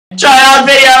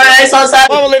face on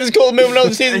Saturday. I will live is called moving on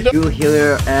the season. You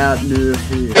hear out new.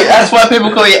 That's why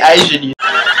people call you Asian.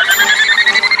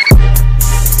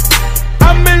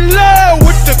 I'm in love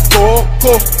with the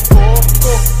coco.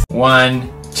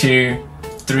 1, 2,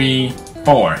 3,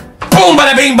 4. Boom,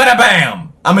 bada bing, bada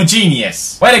bam! I'm a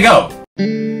genius. Way to go.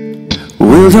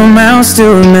 Will your mouth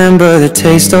still remember the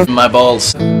taste of My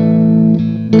balls. I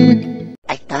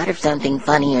thought of something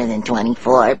funnier than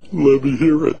 24. Let me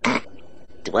hear it.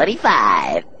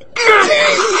 25.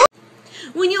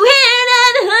 When you hear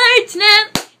that heart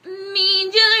snap,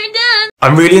 means you're done.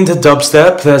 I'm really into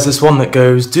dubstep. There's this one that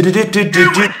goes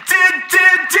do-do-do-do-do-do.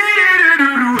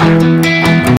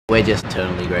 We're just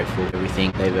eternally grateful for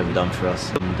everything they've ever done for us.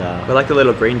 And, we're like the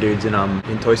little green dudes in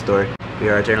Toy Story. We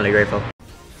are eternally grateful.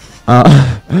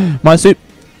 My suit.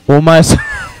 Well, my suit.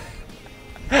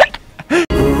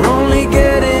 We're only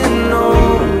getting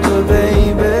older,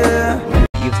 baby.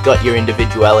 You've got your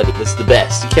individuality. That's the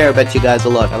best. I care about you guys a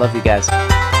lot. I love you guys.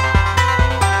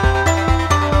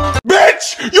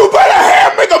 Bitch, you better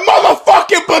hand me the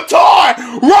motherfucking baton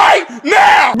right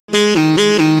now.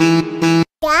 Yeah?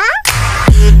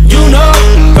 You know,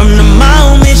 from the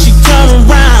moment she turned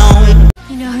around.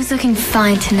 You know who's looking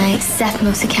fine tonight? Seth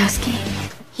Mosikowski.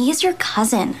 He's your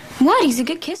cousin. What? He's a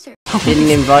good kisser. Didn't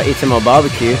invite you to my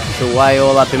barbecue, so why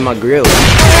all up in my grill?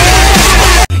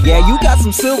 Yeah, you got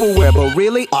some silverware, but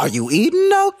really, are you eating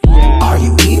though? Are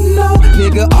you eating though?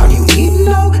 Nigga, are you eating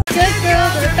though? Good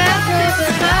girls are bad girls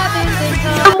are bobbins and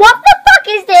combs. And what the fuck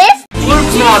is this? Luke,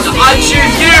 I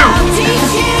choose you.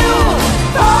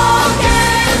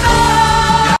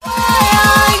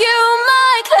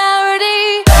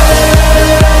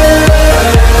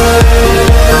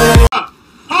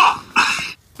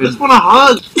 I just want a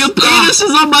hug. Your penis is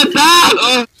on my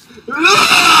back.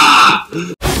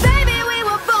 Baby, we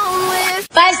were born with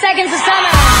 5 seconds of summer.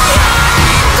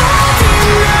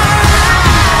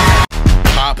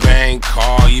 Pop ain't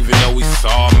call, even though we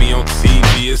saw me on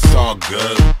TV. It's all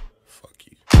good. Fuck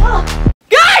you.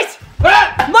 Guys!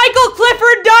 Michael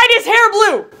Clifford dyed his hair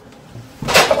blue.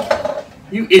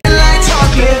 You idiot.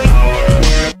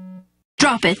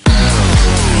 Drop it.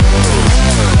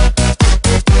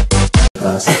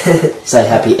 Say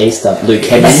happy Easter, Luke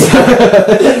Hemmings.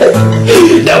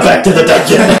 Now back to the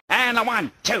dungeon. And a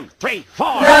 1, 2, 3, 4.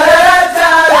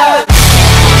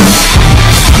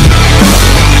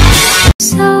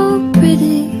 So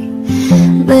pretty,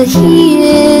 but he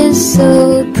is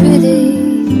so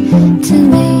pretty to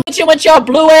me. You with your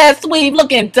blue ass weave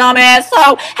looking dumbass.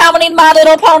 So, how many My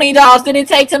Little Pony dolls did it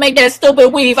take to make that stupid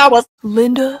weave? I was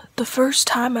Linda, the first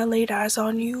time I laid eyes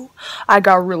on you, I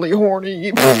got really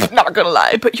horny. Not gonna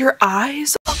lie, but your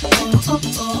eyes.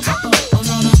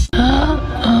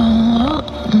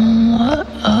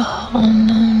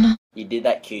 You did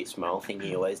that cute smile thing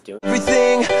you always do.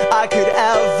 Everything I could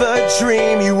ever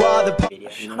dream, you are the video.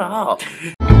 Shut up.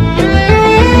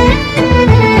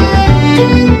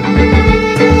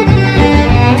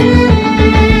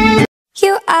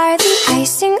 You are the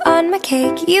icing on my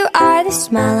cake. You are the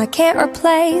smile I can't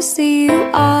replace.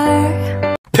 You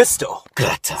are Pistol.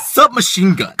 Grata.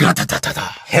 Submachine gun. Grata da da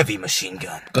da. Heavy machine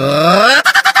gun.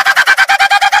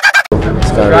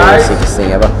 It's gonna be the sickest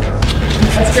thing ever.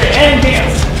 That's great. And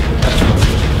dance.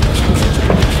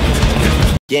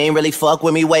 You ain't really fuck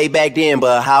with me way back then,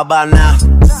 but how about now?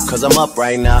 Cause I'm up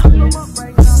right now. And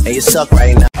you suck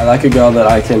right now. I like a girl that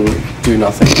I can do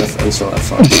nothing with and still have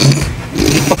fun.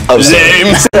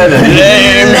 Lame.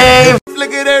 Lame.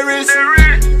 Flick at that wrist.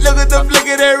 Look at the flick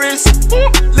of that wrist.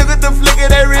 Look at the flick of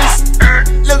that wrist.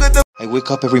 Look at the. I wake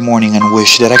up every morning and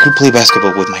wish that I could play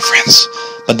basketball with my friends.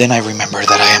 But then I remember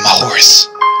that I am a horse.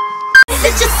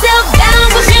 sit yourself down,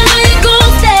 but you know you're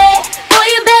gonna stay. Boy,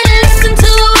 you better listen to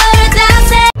the words I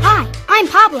say. Hi, I'm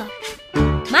Pablo.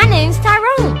 My name's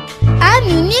Tyrone. I'm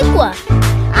Uniqua.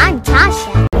 I'm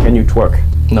Tasha. Can you twerk?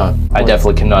 No, I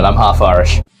definitely cannot. I'm half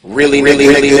Irish. Really, Nick.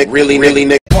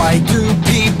 Why do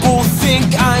people think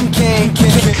I'm king?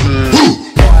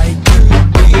 Why do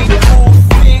people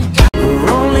think we're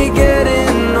only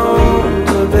getting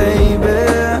older,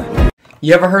 baby?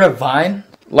 You ever heard of Vine?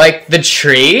 Like the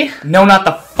tree? No, not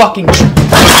the fucking tree.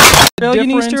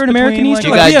 Australian Easter and American Easter. Do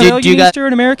you guys? Do you guys?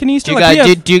 and American Easter. Do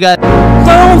you guys?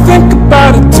 Don't think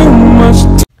about it too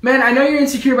much. Man, I know you're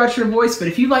insecure about your voice, but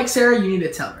if you like Sarah, you need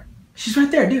to tell her. She's right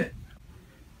there, do it.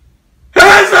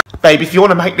 Babe, if you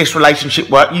want to make this relationship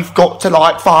work, you've got to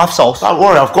like 5 sauce. Don't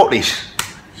worry, I've got this.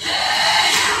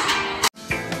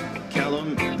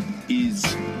 Calum is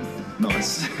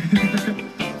nice.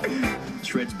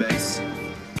 Shreds bass.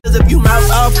 If you mouth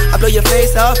off, I blow your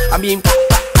face off. I mean,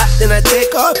 then I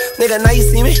take off. Nigga, now you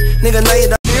see me. Nigga, now you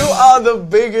don't. You are the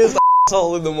biggest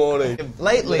asshole in the morning.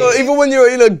 Lately. Even when you're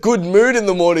in a good mood in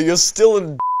the morning, you're still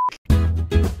an